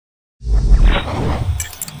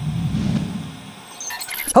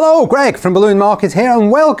Hello, Greg from Balloon Market here and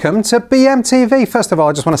welcome to BMTV. First of all,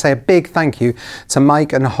 I just want to say a big thank you to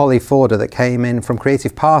Mike and Holly Forder that came in from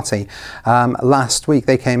Creative Party last week.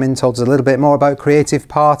 They came in, told us a little bit more about Creative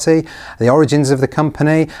Party, the origins of the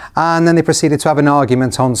company, and then they proceeded to have an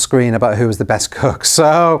argument on screen about who was the best cook.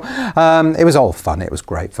 So it was all fun. It was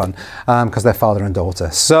great fun because they're father and daughter.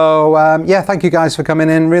 So yeah, thank you guys for coming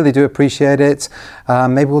in. Really do appreciate it.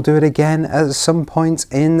 Maybe we'll do it again at some point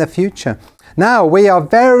in the future. Now, we are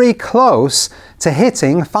very close to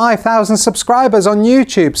hitting 5,000 subscribers on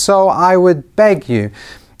YouTube, so I would beg you,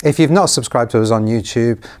 if you've not subscribed to us on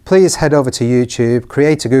YouTube, please head over to YouTube,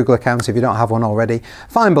 create a Google account if you don't have one already,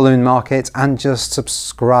 find Balloon Market and just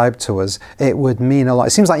subscribe to us. It would mean a lot.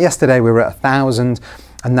 It seems like yesterday we were at 1,000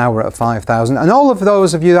 and now we're at 5,000. And all of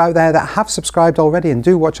those of you out there that have subscribed already and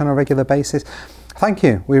do watch on a regular basis, thank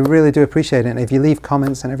you. We really do appreciate it. And if you leave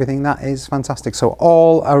comments and everything, that is fantastic. So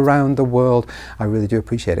all around the world, I really do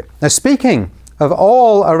appreciate it. Now, speaking of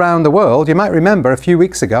all around the world, you might remember a few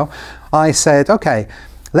weeks ago, I said, okay,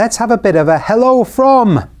 let's have a bit of a hello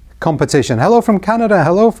from competition. Hello from Canada,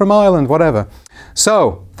 hello from Ireland, whatever.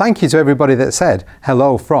 So thank you to everybody that said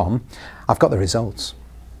hello from. I've got the results.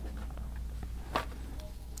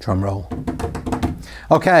 Drum roll.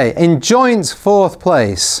 Okay, in joint fourth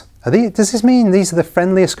place. Does this mean these are the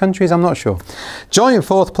friendliest countries? I'm not sure. Joint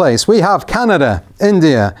fourth place, we have Canada,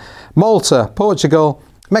 India, Malta, Portugal,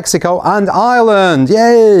 Mexico and Ireland.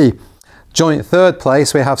 Yay! Joint third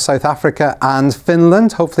place, we have South Africa and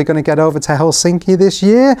Finland, hopefully going to get over to Helsinki this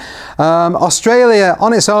year. Australia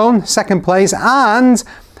on its own, second place. And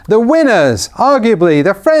the winners, arguably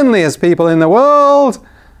the friendliest people in the world,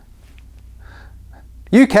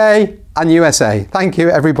 UK and USA. Thank you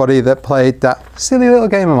everybody that played that silly little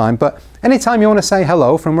game of mine. But anytime you want to say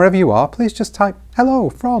hello from wherever you are, please just type hello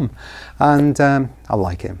from. And I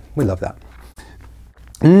like it. We love that.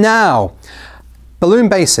 Now, Balloon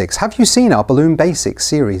Basics. Have you seen our Balloon Basics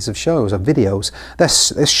series of shows, of videos?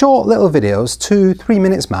 They're short little videos, 2-3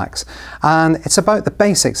 minutes max, and it's about the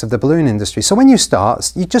basics of the balloon industry. So when you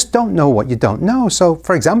start, you just don't know what you don't know. So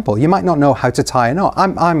for example, you might not know how to tie a knot.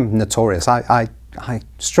 I'm notorious. I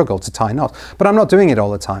struggle to tie knots, but I'm not doing it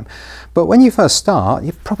all the time. But when you first start,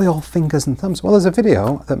 you're probably all fingers and thumbs. Well, there's a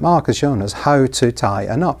video that Mark has shown us how to tie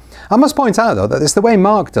a knot. I must point out though that it's the way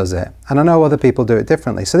Mark does it, and I know other people do it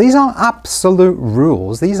differently. So these aren't absolute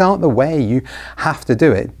rules. These aren't the way you have to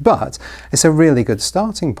do it, but it's a really good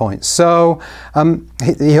starting point. So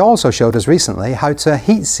he also showed us recently how to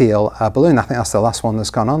heat seal a balloon. I think that's the last one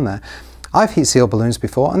that's gone on there. I've heat sealed balloons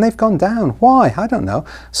before and they've gone down. Why? I don't know.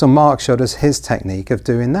 So Mark showed us his technique of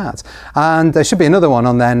doing that. And there should be another one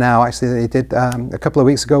on there now, actually, that he did a couple of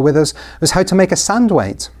weeks ago with us, was how to make a sand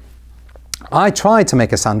weight. I tried to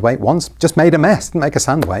make a sand weight once, just made a mess, didn't make a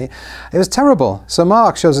sand weight. It was terrible. So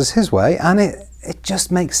Mark shows us his way and it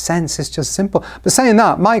just makes sense. It's just simple. But saying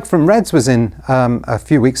that, Mike from Reds was in a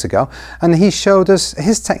few weeks ago and he showed us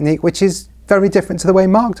his technique, which is very different to the way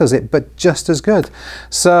Mark does it, but just as good.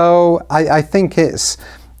 So I think it's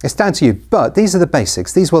down to you, but these are the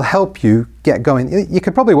basics. These will help you get going. You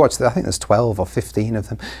could probably watch, I think there's 12 or 15 of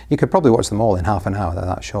them. You could probably watch them all in half an hour, they're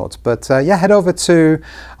that short. But yeah, head over to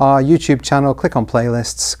our YouTube channel, click on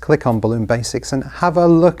playlists, click on Balloon Basics and have a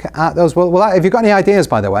look at those. Well, if you've got any ideas,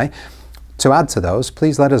 by the way, to add to those,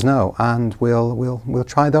 please let us know and we'll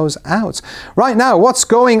try those out. Right now, what's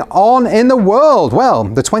going on in the world? Well,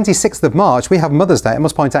 the 26th of March, we have Mother's Day. I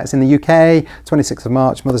must point out it's in the UK, 26th of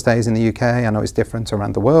March, Mother's Day is in the UK. I know it's different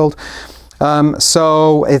around the world.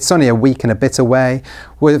 So it's only a week and a bit away.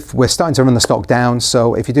 We're starting to run the stock down.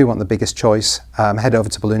 So if you do want the biggest choice, head over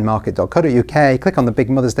to balloonmarket.co.uk, click on the big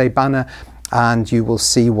Mother's Day banner and you will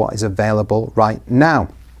see what is available right now.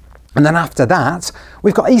 And then after that,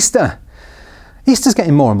 we've got Easter. Easter's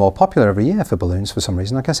getting more and more popular every year for balloons for some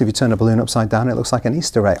reason. I guess if you turn a balloon upside down, it looks like an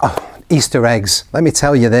Easter egg. Oh, Easter eggs. Let me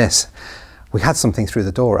tell you this. We had something through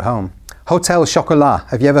the door at home. Hotel Chocolat.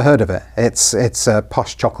 Have you ever heard of it? It's a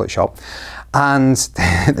posh chocolate shop. And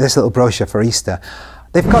this little brochure for Easter.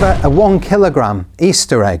 They've got a 1 kilogram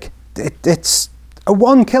Easter egg. It's a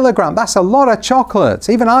 1 kilogram, that's a lot of chocolate.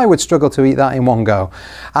 Even I would struggle to eat that in one go.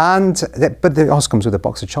 But it also comes with a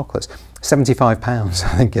box of chocolates. £75,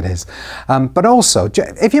 I think it is. But also,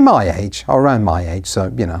 if you're my age, or around my age,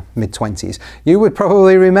 so, you know, mid-20s, you would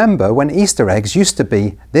probably remember when Easter eggs used to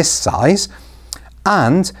be this size,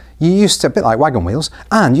 and you used to, a bit like wagon wheels,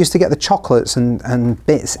 and you used to get the chocolates and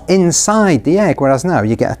bits inside the egg, whereas now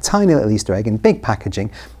you get a tiny little Easter egg in big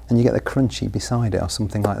packaging, and you get the crunchy beside it, or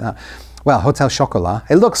something like that. Well, Hotel Chocolat,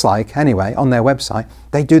 it looks like, anyway, on their website,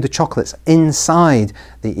 they do the chocolates inside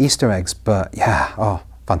the Easter eggs, but yeah, oh,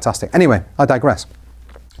 fantastic. Anyway, I digress.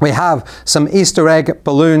 We have some Easter egg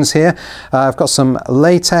balloons here. I've got some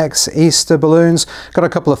latex Easter balloons. Got a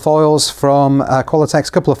couple of foils from Qualitex,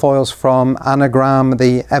 a couple of foils from Anagram,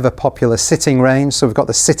 the ever popular sitting range. So we've got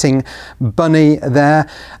the sitting bunny there,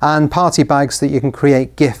 and party bags that you can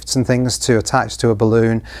create gifts and things to attach to a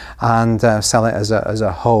balloon and sell it as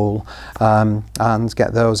a whole, and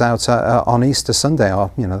get those out on Easter Sunday,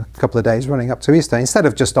 or a couple of days running up to Easter. Instead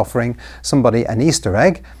of just offering somebody an Easter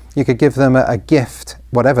egg, you could give them a gift,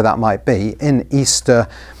 whatever that might be, in Easter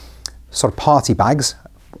sort of party bags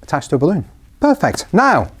attached to a balloon. Perfect.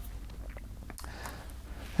 Now,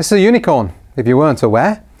 this is a unicorn, if you weren't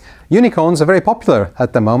aware. Unicorns are very popular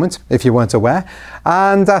at the moment, if you weren't aware.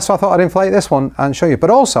 And so I thought I'd inflate this one and show you. But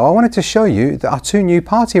also, I wanted to show you our two new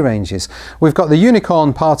party ranges. We've got the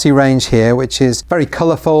unicorn party range here, which is very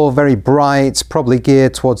colourful, very bright, probably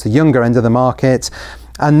geared towards the younger end of the market.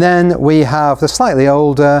 And then we have the slightly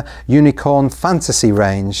older unicorn fantasy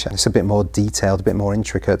range. It's a bit more detailed, a bit more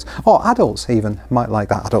intricate. Or adults even might like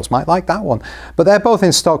that. Adults might like that one. But they're both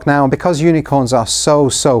in stock now, and because unicorns are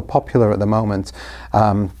so popular at the moment,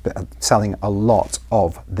 selling a lot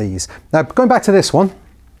of these. Now, going back to this one,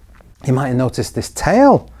 you might have noticed this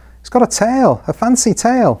tail. It's got a tail, a fancy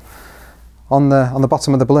tail on the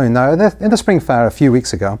bottom of the balloon. Now, in the Spring Fair a few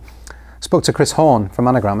weeks ago, spoke to Chris Horn from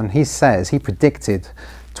Anagram, and he predicted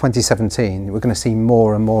 2017 we're going to see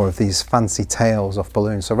more and more of these fancy tails off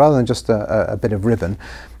balloons. So rather than just a bit of ribbon,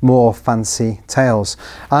 more fancy tails.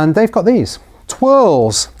 And they've got these.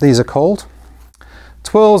 Twirlz, these are called.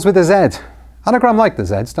 Twirlz with a Z. Anagram like the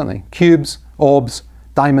Zs, don't they? Cubes, orbs,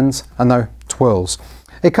 diamonds, and now twirls.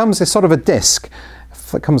 It comes as sort of a disc.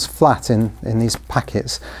 It comes flat in these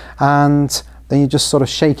packets. And then you just sort of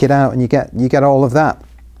shake it out and you get all of that.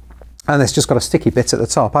 And it's just got a sticky bit at the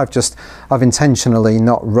top. I've intentionally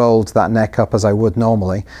not rolled that neck up as I would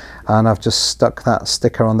normally, and I've just stuck that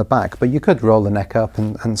sticker on the back. But you could roll the neck up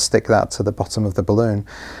and stick that to the bottom of the balloon.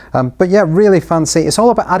 But yeah, really fancy. It's all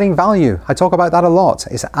about adding value. I talk about that a lot.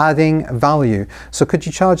 It's adding value. So could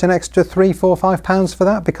you charge an extra £3, £4, £5 for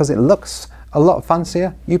that because it looks a lot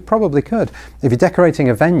fancier? You probably could. If you're decorating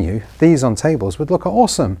a venue, these on tables would look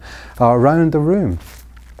awesome around the room.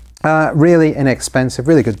 Really inexpensive,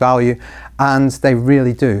 really good value, and they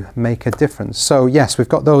really do make a difference. So yes, we've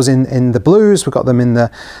got those in the blues, we've got them in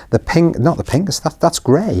the pink, not the pinks, that's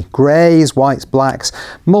grey. Greys, whites, blacks,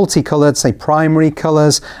 multicoloured, say primary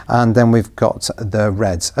colours, and then we've got the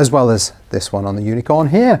reds, as well as this one on the unicorn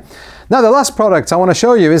here. Now the last product I want to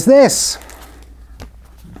show you is this.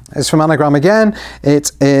 It's from Anagram again.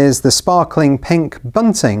 It is the sparkling pink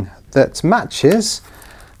bunting that matches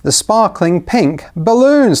the sparkling pink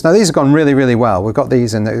balloons. Now these have gone really well. We've got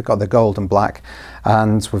these in, we've got the gold and black,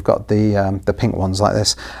 and we've got the pink ones like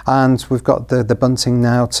this, and we've got the bunting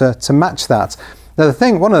now to match that. Now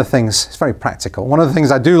one of the things, it's very practical. One of the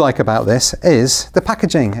things I do like about this is the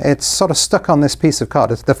packaging. It's sort of stuck on this piece of card.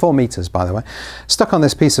 They're 4 meters, by the way, stuck on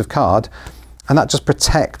this piece of card, and that just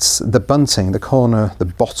protects the bunting, the corner, the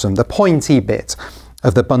bottom, the pointy bit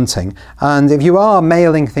of the bunting. And if you are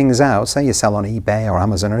mailing things out, say you sell on eBay or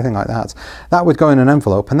Amazon or anything like that, that would go in an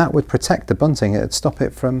envelope and that would protect the bunting. It'd stop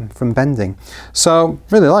it from bending. So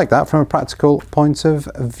really like that from a practical point of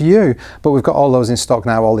view. But we've got all those in stock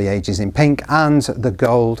now, all the ages in pink and the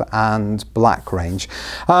gold and black range.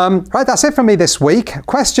 Right, that's it from me this week.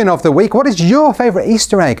 Question of the week: what is your favourite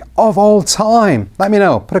Easter egg of all time? Let me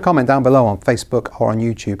know. Put a comment down below on Facebook or on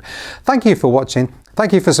YouTube. Thank you for watching.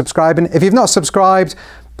 Thank you for subscribing. If you've not subscribed,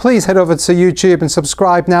 please head over to YouTube and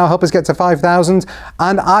subscribe now. Help us get to 5,000,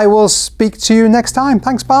 and I will speak to you next time.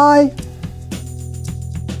 Thanks, bye.